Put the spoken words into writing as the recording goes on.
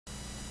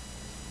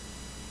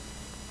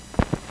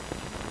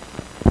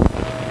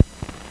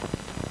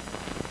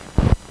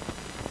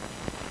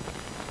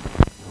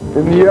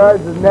In the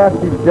yards of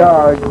nasty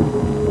dogs,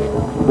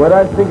 what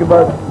I think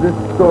about this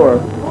store,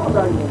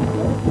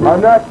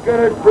 I'm not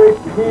gonna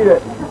repeat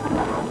it.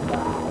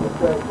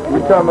 You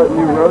talking about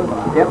New Road?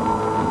 Yep.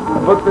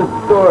 But this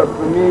store,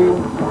 for me,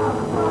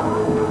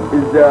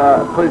 is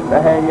a place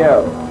to hang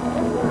out. A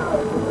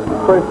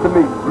place to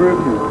meet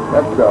groupies,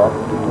 that's all.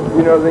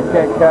 You know, they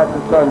can't catch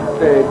us on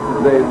stage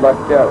because they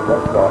lucked out,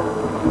 that's all.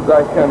 So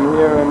I come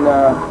here and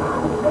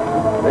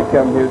they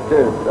come here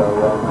too, so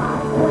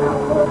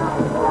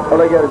all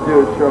I gotta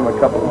do is show them a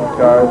couple of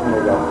cars and they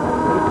go.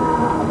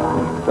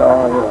 So,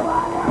 you know.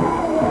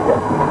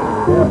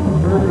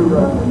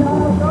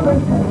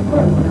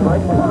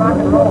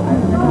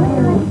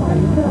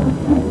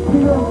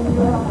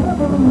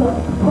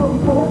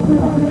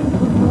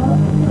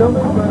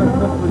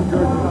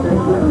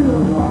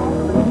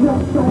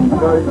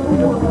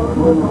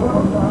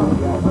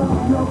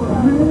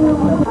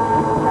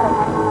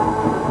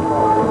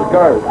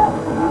 Scars.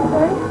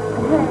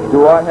 Do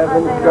I have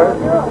any scars?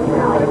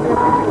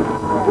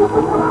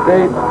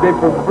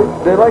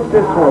 They like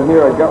this one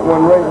here. I got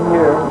one right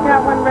here.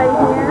 Got one right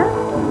here?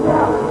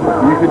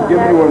 You could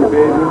give me one,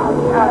 baby.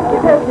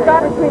 Because you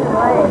got it between the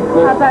legs.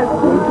 How about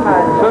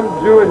sweetheart? Some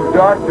Jewish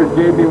doctor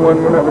gave me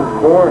one when I was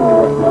born.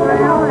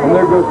 Really? And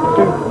there goes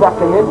 2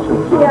 fucking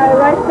inches. Yeah,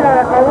 I like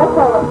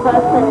all the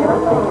fuss and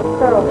everything.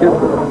 So, Kiss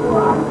it.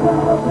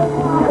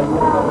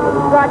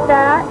 got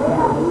that?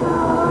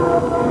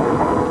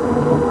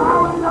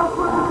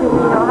 Do you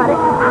know how to...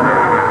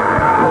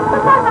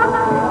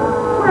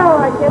 Well,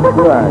 I get it.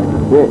 Right.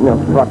 You ain't no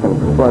fucking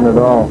fun at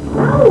all.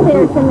 Come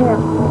here, come here.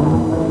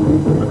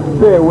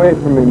 Stay away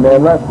from me,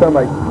 man. Last time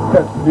I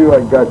touched you, I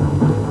got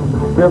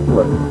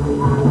syphilis.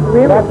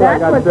 Really?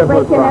 That's what's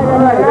breaking it in your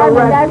arm,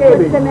 and that's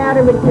what's the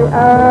matter with your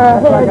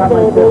head,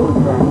 baby.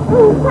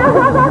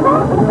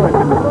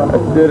 I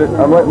did it.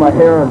 I'm like my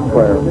hair on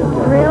fire.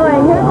 Really?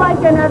 Here's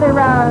like another,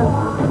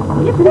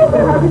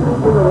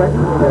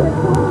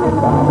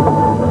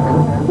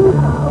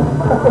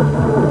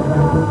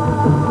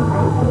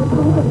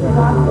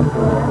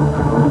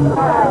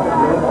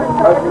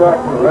 That's not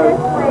correct.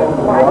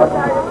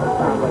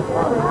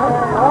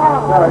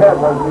 No, head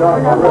was not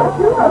correct.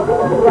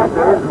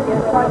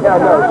 Yeah,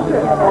 no.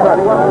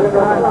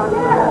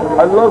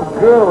 I love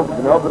girls,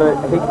 you know, but I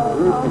hate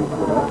groupies,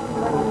 you know.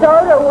 So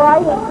do I.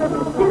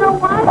 You know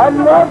why? I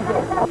love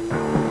them.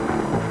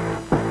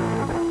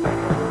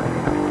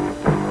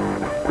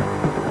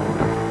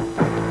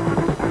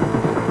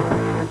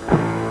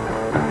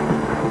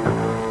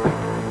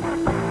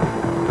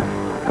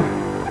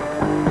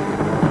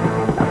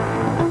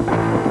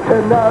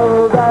 And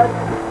now that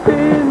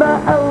she's my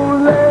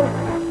only,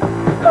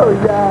 oh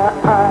yeah,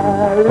 I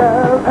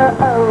love her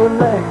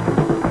only.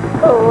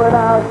 Oh, when I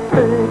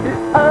think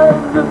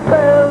of the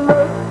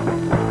fellas,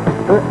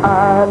 I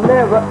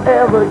never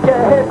ever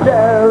get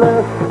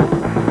jealous.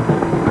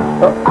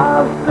 Oh,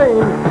 I've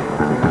seen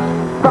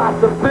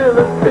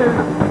possibilities,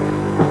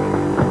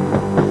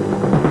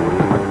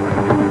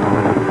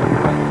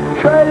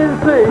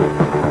 crazy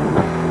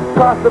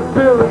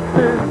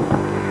possibilities.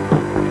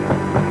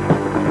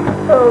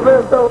 Oh,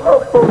 there's no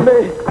hope for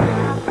me.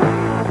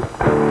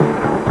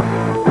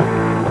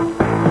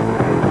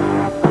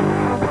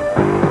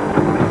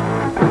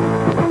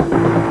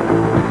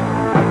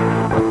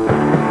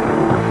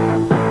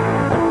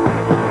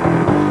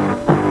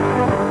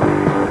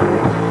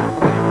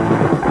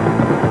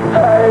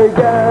 Hey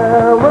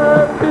girl,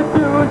 what you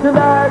do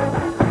tonight?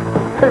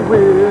 Hey,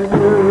 will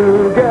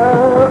you go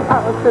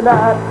out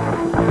tonight?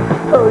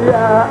 Oh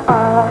yeah, I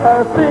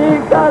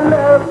think I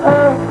love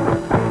her.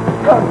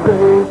 I'm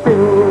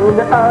thinking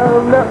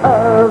of no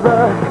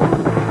other.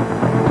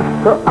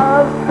 So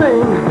I've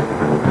seen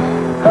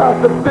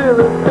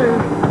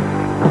possibilities,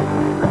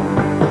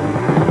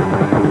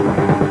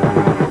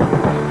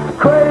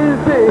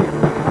 crazy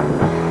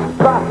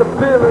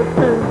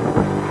possibilities.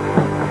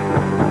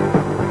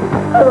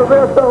 Oh,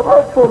 there's no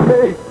hope for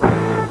me.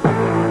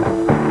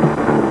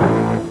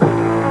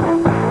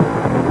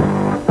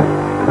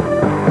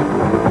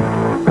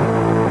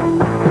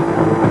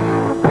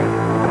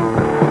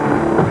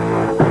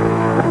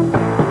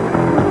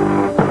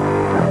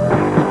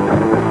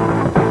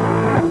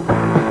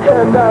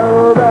 And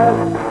now that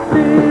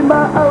she's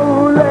my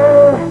only,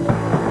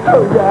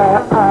 oh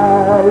yeah, I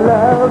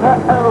love her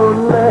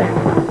only.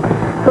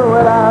 So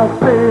when I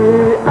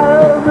see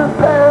other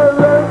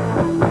fellas,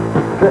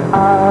 that I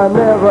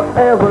never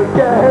ever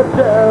get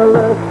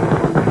jealous.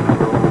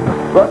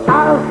 But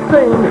I've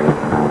seen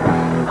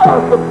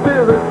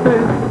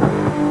possibilities,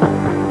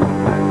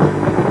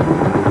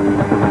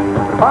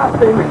 I've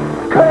seen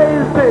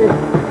crazy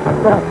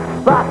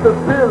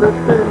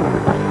possibilities.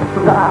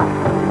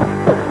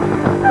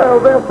 Oh,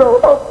 there's no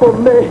hope for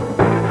me.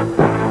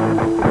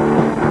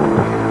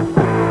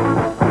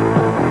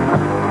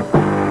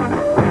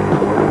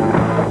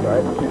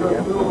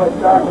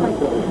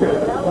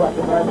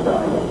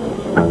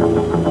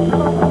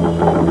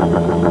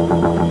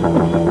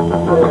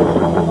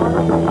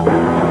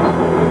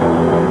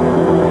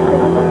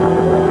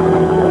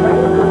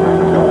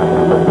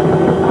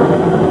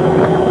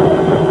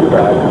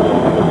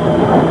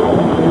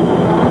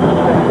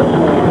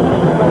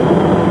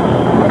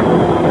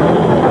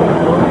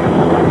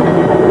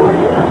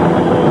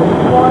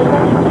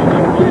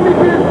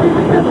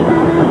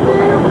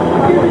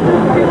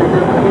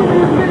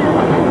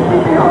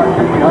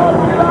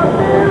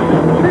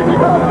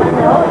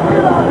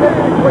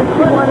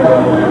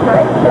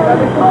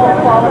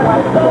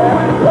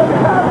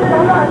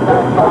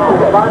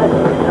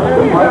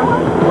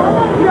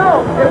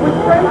 it was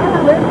Frank and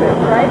Elizabeth,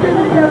 right?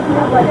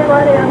 Like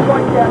Friday, I'm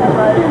going down to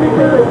Friday. And,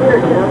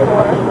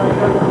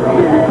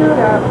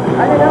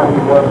 I don't know.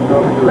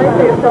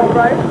 Lately, it's all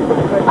right.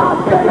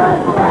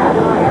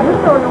 You're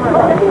so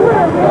annoying. Maybe you would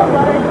have realized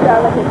like a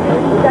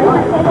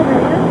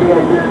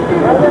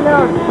I don't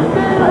know.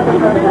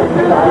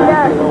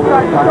 Yeah, she's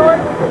got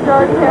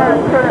short hair,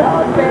 sort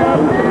of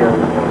bangs,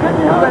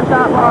 but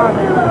not long.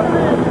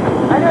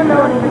 I don't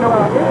know anything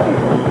about it.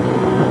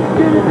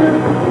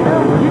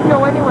 You'd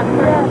know anyone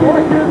for it.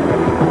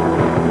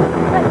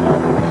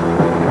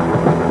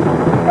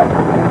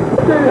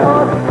 Take me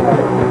hard.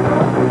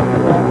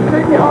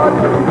 Take me hard.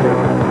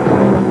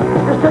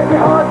 Just take me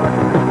hard.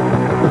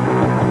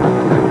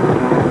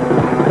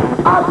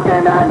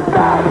 Asking and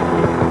back.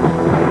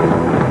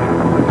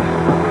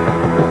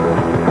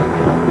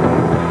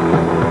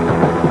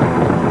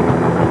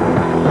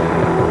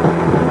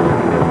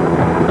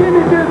 Give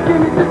me this, give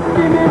me this,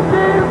 give me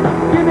this.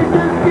 Give me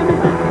this, give me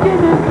this, give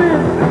me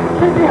this.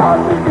 Take me hard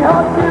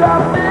till I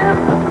live.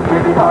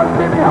 Take me hard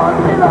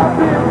till I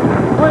live.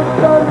 With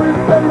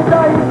the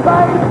dying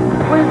fight.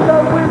 With the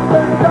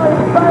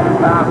dying fight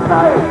last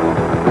night.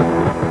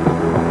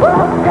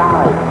 Well,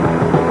 guys.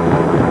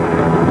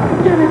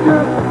 Give me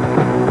this.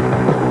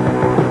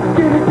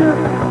 Give me this.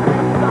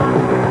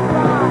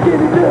 Give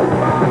me this.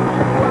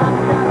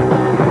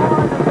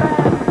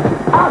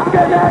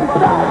 Asking and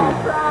dying.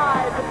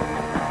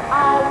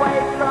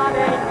 Always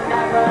running,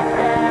 never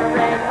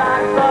caring,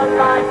 that's the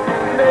life to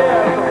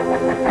live.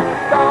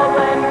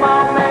 Stolen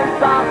moments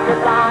of your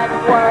life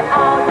were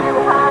all you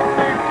had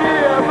to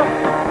give.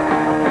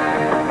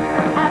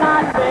 And I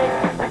think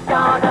it's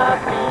gonna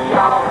be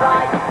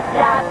alright.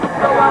 Yes,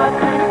 the world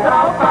is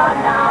over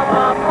now.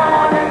 The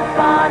morning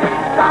sun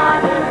is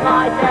shining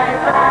like a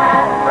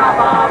red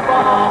rubber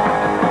ball.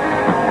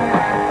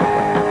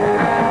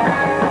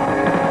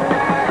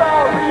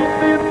 Stories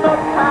in the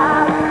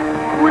past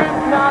with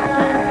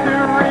nothing to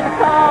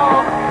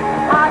recall.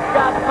 I've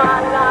got my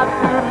life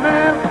to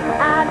live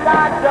and I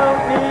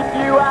don't need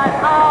you at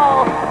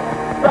all.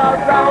 The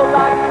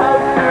roller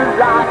coaster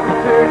ride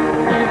is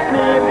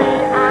nearly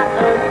at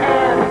an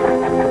end.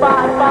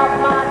 Buy up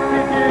my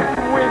ticket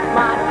with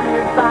my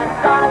tears,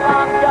 that's all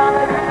I'm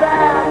gonna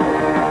spend.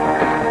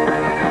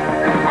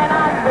 And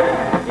I think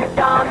it's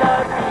gonna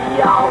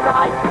be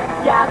alright.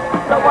 Yes,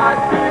 the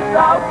worst is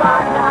over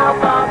now.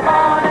 The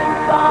morning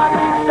sun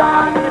is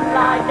shining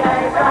like a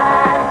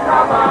red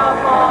rubber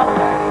ball.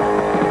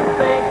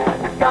 Think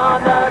it's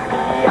gonna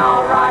be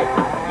alright.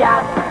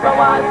 Yes, the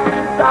worst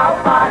is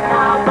over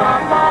now. The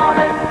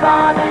morning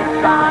sun is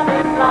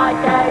shining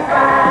like a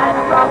red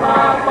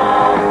rubber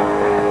ball.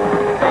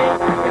 Think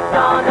it's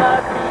gonna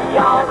be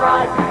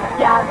alright.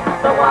 Yes,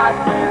 the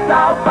worst is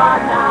over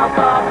now.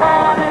 The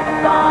morning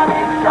sun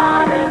is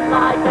shining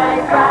like a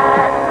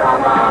red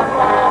rubber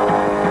ball.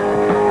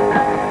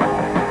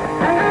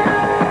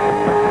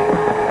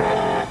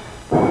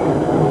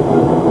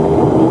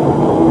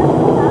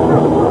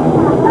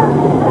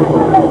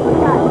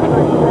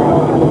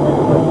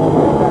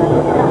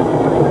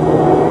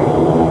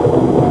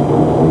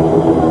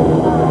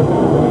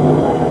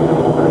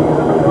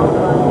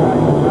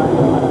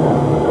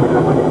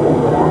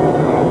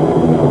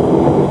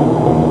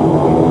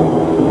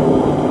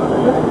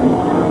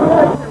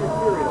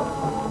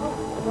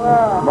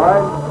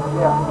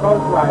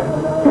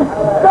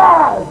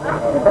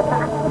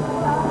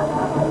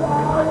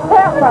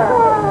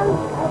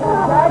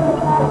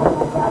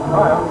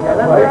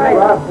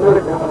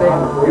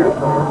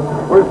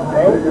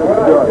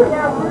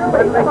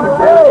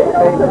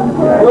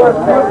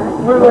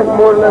 We're like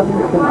more or less the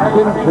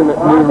contingent at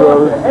New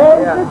Rose.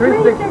 Yeah,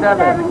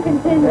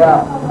 367.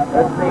 Yeah,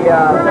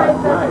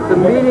 that's the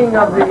meeting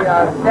of the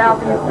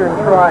southeastern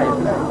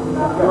tribes.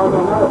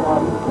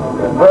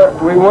 But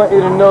we want you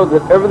to know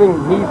that everything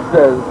he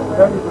says,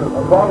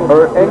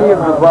 or any of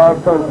the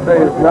viletones say,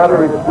 is not a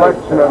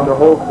reflection on the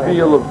whole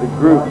feel of the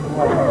group.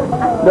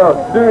 No,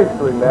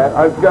 seriously, man,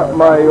 I've got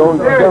my own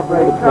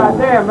separate opinion.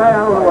 Damn, man,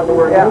 I don't know what the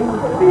word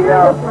means.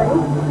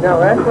 No,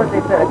 that's what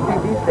they said at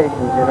TV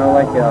stations, you know,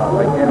 like,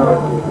 you know.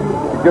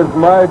 Because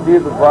my idea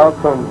of the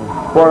viletones is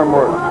far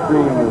more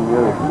extreme than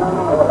yours.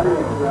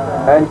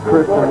 And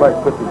Chris and Mike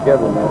put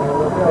together, man.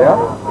 Yeah?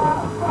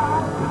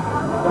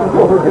 It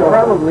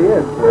probably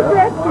is.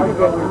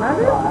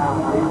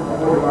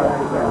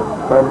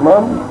 My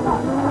mom?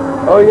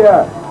 Oh,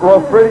 yeah.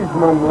 Well, Freddie's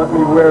mom let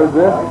me wear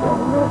this.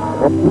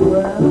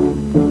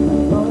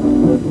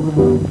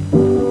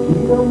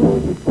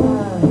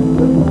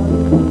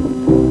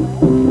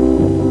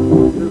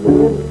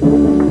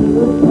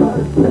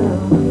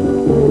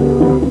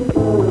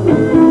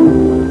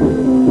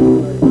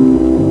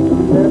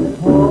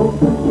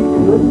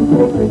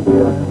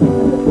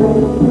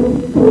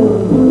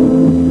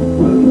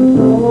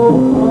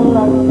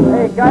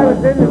 Hey, a guy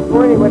was in this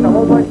morning with a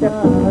whole bunch of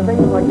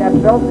things like that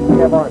belt that you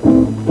have on.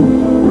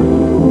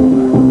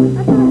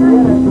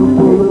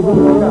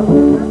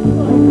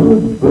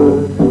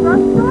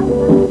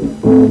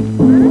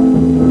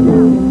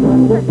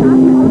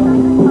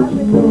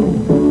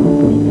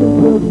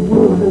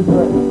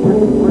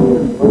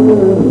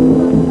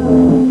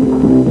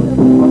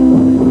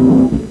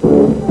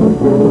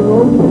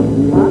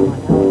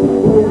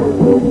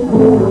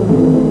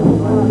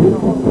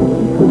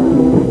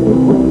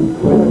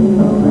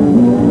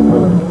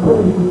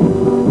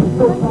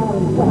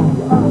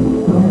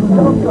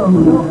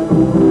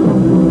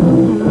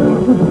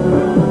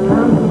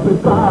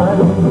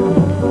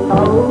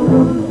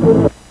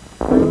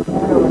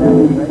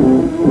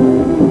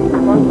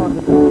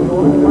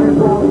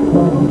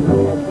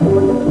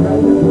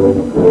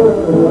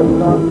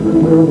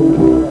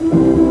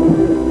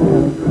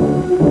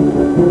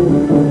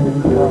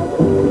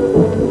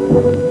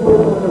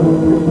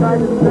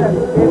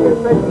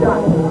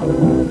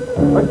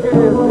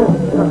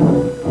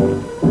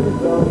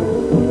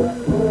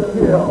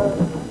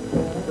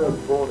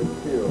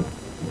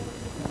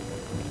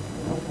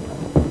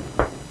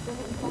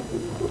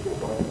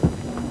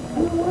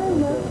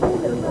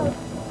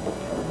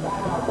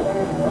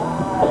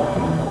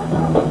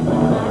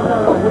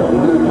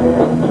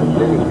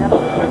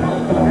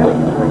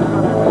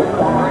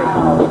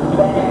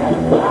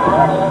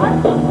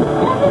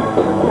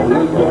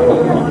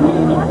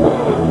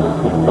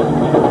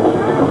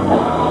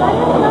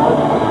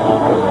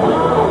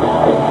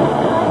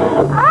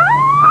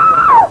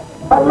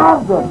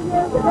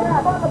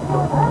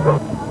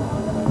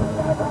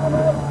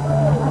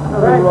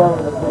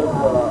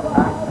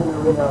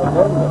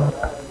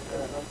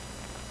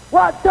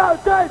 One, two,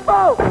 three,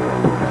 four!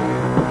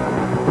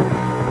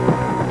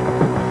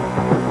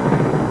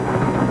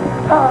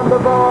 I'm the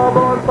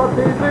born for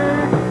TV.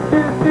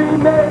 History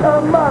made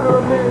a model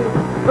of me.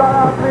 Right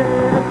out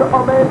lead to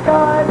all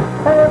mankind.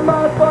 And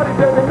my body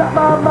baby, not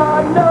my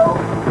mind, no.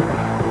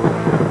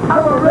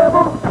 I'm a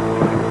rebel.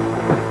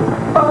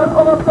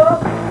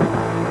 Unorthodox.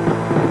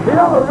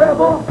 Yeah, I'm a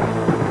rebel.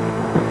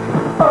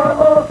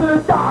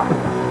 Unorthodox.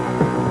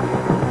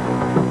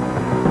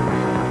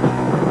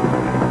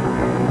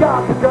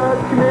 Got the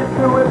guts, commit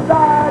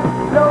suicide.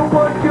 No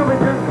one human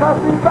just pass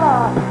me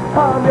by.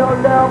 I'm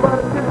young now, but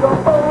it's still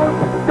old.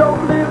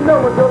 Don't believe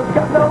no one don't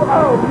got no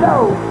oh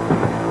no.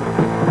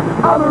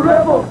 I'm a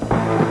rebel.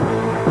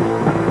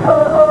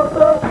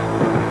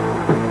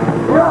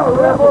 You're a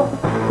rebel.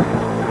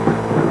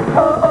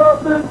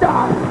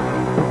 Unorthodox.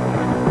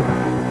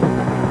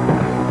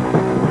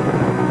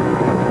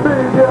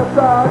 Big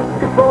outside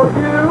for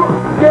you.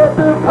 Get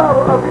the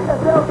power of the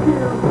SLQ.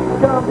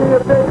 Come here,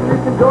 baby, you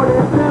can join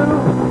it too.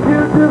 You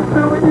just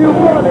do what you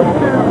wanted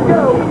to.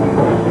 Go.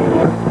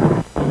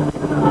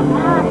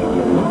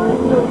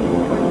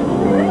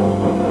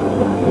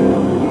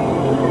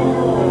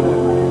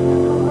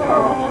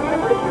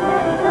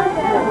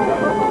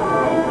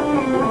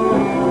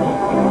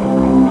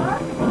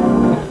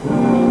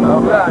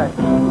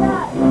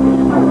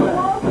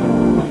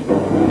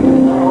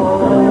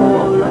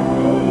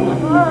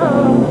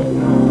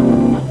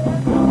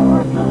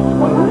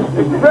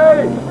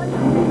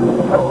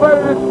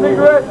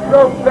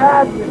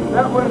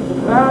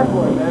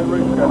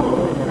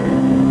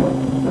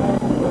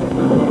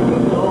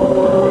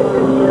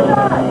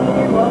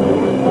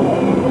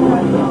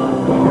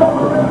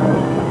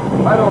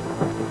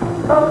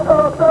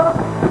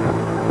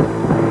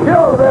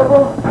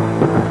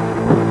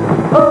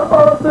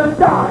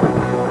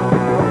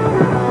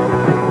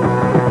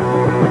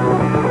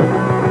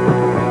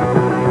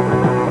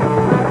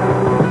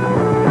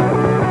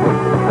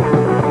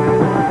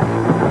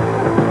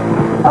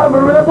 I'm a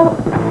rebel,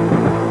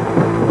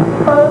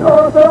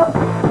 unorthodox.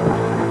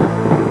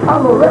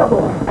 I'm a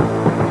rebel,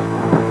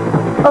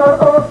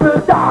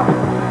 unorthodox.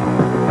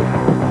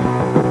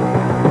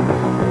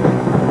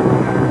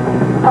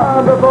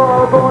 I'm the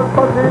boy born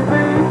for TV.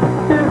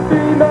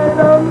 History made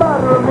a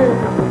matter of me.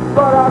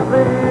 But I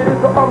bleed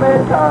into all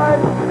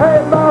mankind.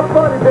 Hey, my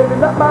body, baby,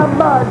 not my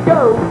mind.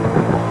 Go.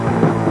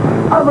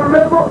 I'm a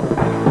rebel,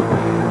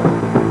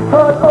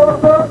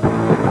 unorthodox.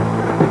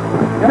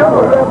 You're a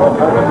rebel.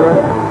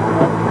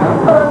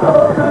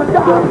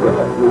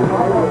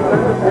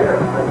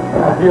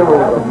 Deal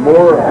with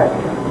more.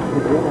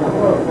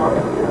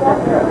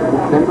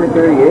 December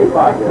 38?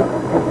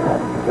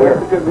 Where?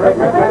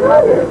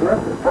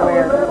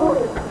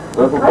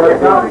 Local copy?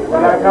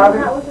 Got a copy?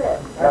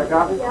 Got a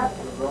copy?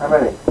 How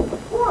many?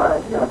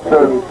 So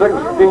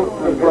 16th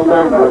of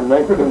November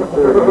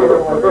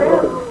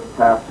 1938.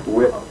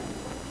 Half-wit.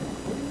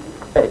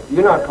 Hey,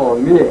 you're not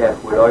calling me a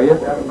half-wit, are you?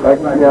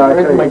 Where's my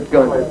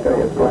gun?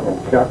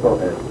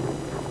 Chucklehead.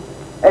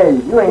 Hey,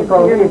 you ain't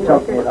calling me a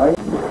chucklehead, are you?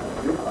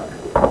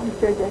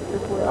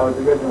 I was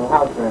the original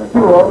house man.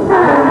 Yeah,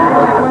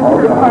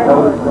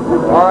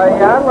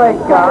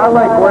 I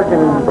like working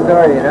in the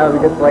store, you know,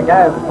 because like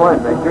I have fun.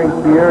 I drink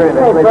beer and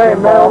I play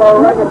pinball.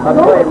 I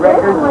play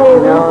records,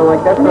 you know, and like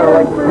that's what I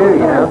like to do,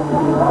 you know.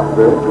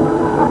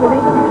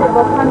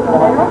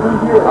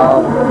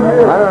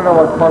 I don't know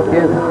what punk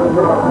is.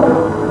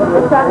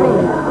 What's that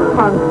mean?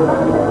 Punk.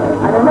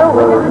 I don't know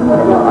what it means.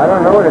 I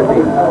don't know what it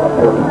means.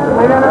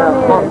 I don't know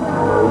Punk.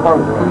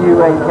 Punk.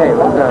 P-U-N-K.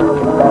 What's that?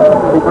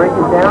 We break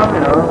it down, you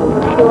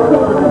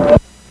know.